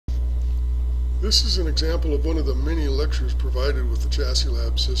This is an example of one of the many lectures provided with the Chassis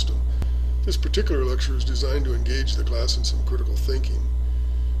Lab system. This particular lecture is designed to engage the class in some critical thinking.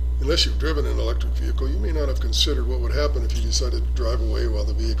 Unless you've driven an electric vehicle, you may not have considered what would happen if you decided to drive away while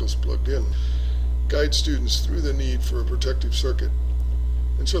the vehicle's plugged in. Guide students through the need for a protective circuit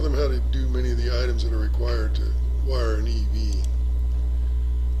and show them how to do many of the items that are required to wire an EV.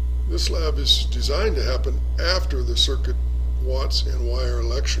 This lab is designed to happen after the circuit watts and wire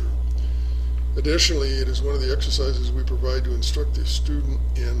lecture. Additionally, it is one of the exercises we provide to instruct the student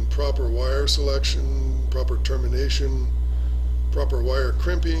in proper wire selection, proper termination, proper wire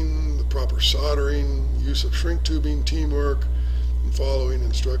crimping, the proper soldering, use of shrink tubing, teamwork, and following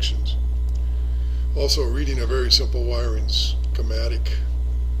instructions. Also, reading a very simple wiring schematic.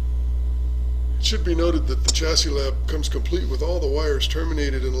 It should be noted that the Chassis Lab comes complete with all the wires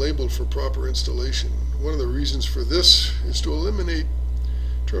terminated and labeled for proper installation. One of the reasons for this is to eliminate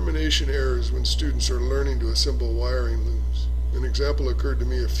termination errors when students are learning to assemble wiring looms. An example occurred to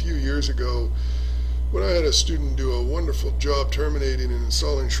me a few years ago when I had a student do a wonderful job terminating and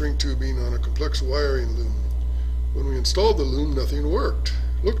installing shrink tubing on a complex wiring loom. When we installed the loom, nothing worked.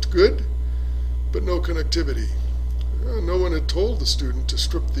 Looked good, but no connectivity. No one had told the student to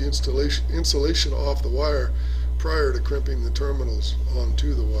strip the insulation off the wire prior to crimping the terminals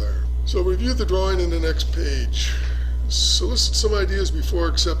onto the wire. So review the drawing in the next page. Solicit some ideas before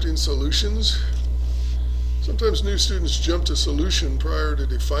accepting solutions. Sometimes new students jump to solution prior to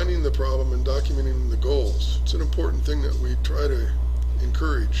defining the problem and documenting the goals. It's an important thing that we try to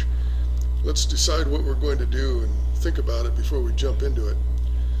encourage. Let's decide what we're going to do and think about it before we jump into it.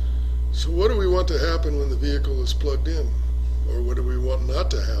 So what do we want to happen when the vehicle is plugged in? Or what do we want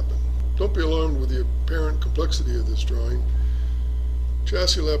not to happen? Don't be alarmed with the apparent complexity of this drawing.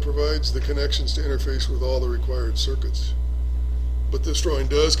 Chassis Lab provides the connections to interface with all the required circuits. But this drawing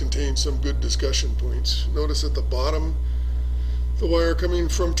does contain some good discussion points. Notice at the bottom, the wire coming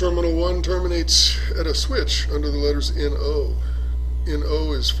from terminal 1 terminates at a switch under the letters NO.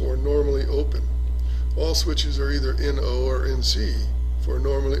 NO is for normally open. All switches are either NO or NC for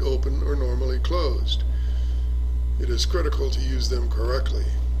normally open or normally closed. It is critical to use them correctly.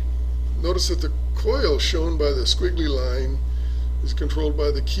 Notice that the coil shown by the squiggly line is controlled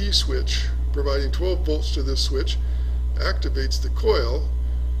by the key switch. Providing 12 volts to this switch activates the coil,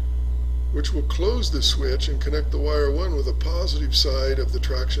 which will close the switch and connect the wire 1 with the positive side of the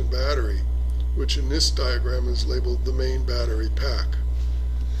traction battery, which in this diagram is labeled the main battery pack.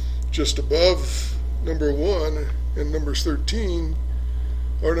 Just above number 1 and numbers 13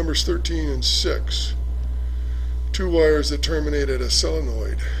 are numbers 13 and 6. Two wires that terminate at a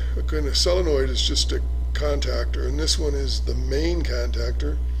solenoid. Again, a solenoid is just a contactor, and this one is the main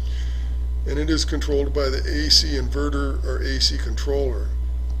contactor, and it is controlled by the AC inverter or AC controller.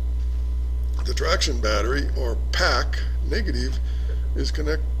 The traction battery, or pack, negative, is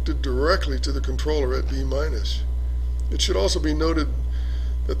connected directly to the controller at B-. It should also be noted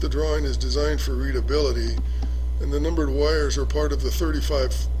that the drawing is designed for readability, and the numbered wires are part of the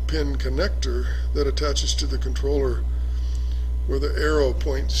 35-pin connector that attaches to the controller, where the arrow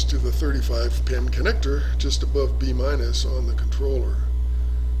points to the 35-pin connector just above B- on the controller.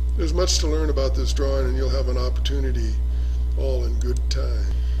 There's much to learn about this drawing, and you'll have an opportunity all in good time.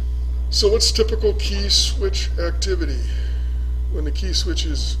 So what's typical key switch activity? When the key switch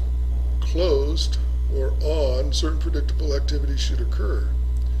is closed or on, certain predictable activities should occur.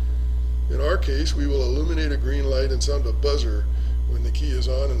 In our case, we will illuminate a green light and sound a buzzer when the key is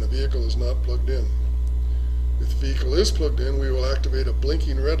on and the vehicle is not plugged in. If the vehicle is plugged in, we will activate a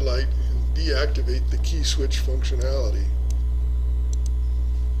blinking red light and deactivate the key switch functionality.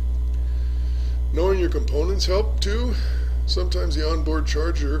 Knowing your components help too. Sometimes the onboard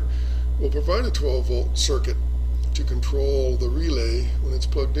charger will provide a 12-volt circuit to control the relay when it's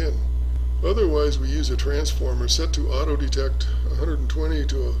plugged in. Otherwise, we use a transformer set to auto-detect 120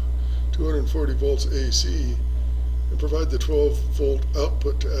 to 240 volts AC and provide the 12-volt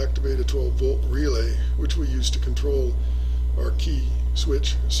output to activate a 12-volt relay, which we use to control our key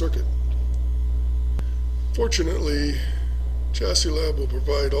switch circuit. Fortunately, Chassis Lab will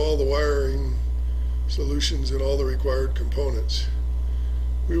provide all the wiring solutions and all the required components.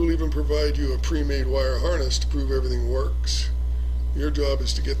 We will even provide you a pre-made wire harness to prove everything works. Your job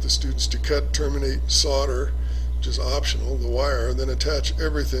is to get the students to cut, terminate, solder, which is optional, the wire, and then attach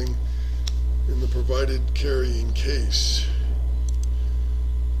everything in the provided carrying case.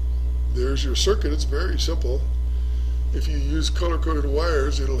 There's your circuit. It's very simple. If you use color-coded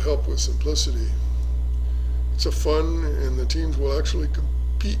wires, it'll help with simplicity. It's a fun, and the teams will actually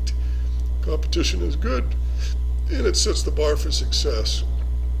compete. Competition is good, and it sets the bar for success.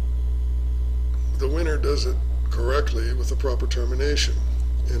 the winner does it correctly with the proper termination,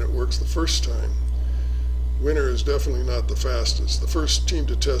 and it works the first time. Winner is definitely not the fastest. The first team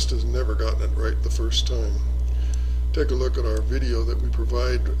to test has never gotten it right the first time. Take a look at our video that we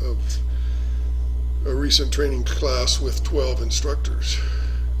provide of a recent training class with 12 instructors.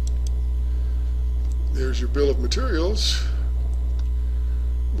 There's your bill of materials.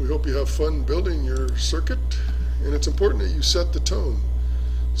 We hope you have fun building your circuit, and it's important that you set the tone.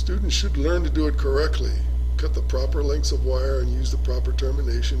 Students should learn to do it correctly, cut the proper lengths of wire and use the proper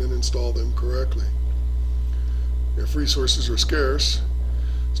termination and install them correctly. If resources are scarce,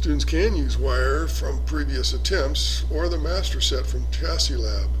 students can use wire from previous attempts or the master set from Chassis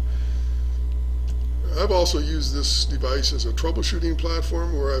Lab. I've also used this device as a troubleshooting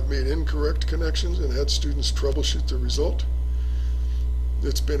platform where I've made incorrect connections and had students troubleshoot the result.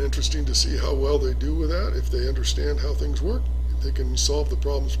 It's been interesting to see how well they do with that. If they understand how things work, they can solve the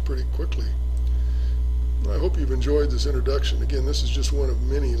problems pretty quickly. I hope you've enjoyed this introduction. Again, this is just one of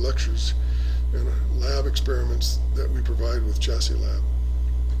many lectures and lab experiments that we provide with Chassis Lab.